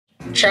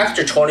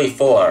Chapter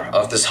 24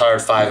 of this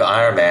Hard 5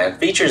 Ironman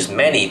features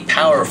many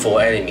powerful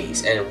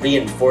enemies and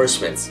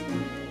reinforcements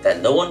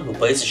that no one who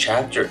plays the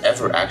chapter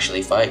ever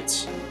actually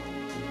fights.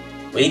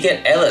 We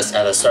get Ellis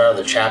at the start of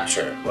the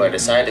chapter, who I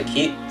decided to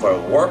keep for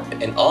warp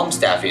and alm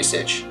staff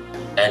usage,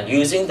 and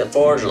using the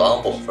forward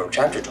longbow from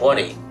chapter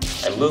 20,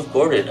 I move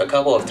Gordon a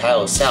couple of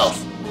tiles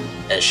south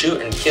and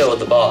shoot and kill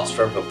the boss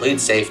for complete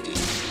safety.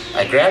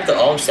 I grab the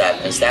alm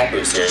staff and staff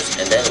boosters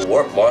and then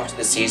warp mark to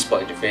the seize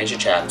point to finish the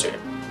chapter.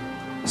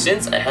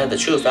 Since I had the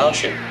true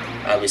falchion,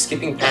 I'll be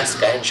skipping past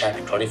the guy in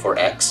chapter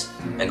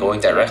 24X and going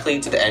directly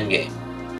to the endgame.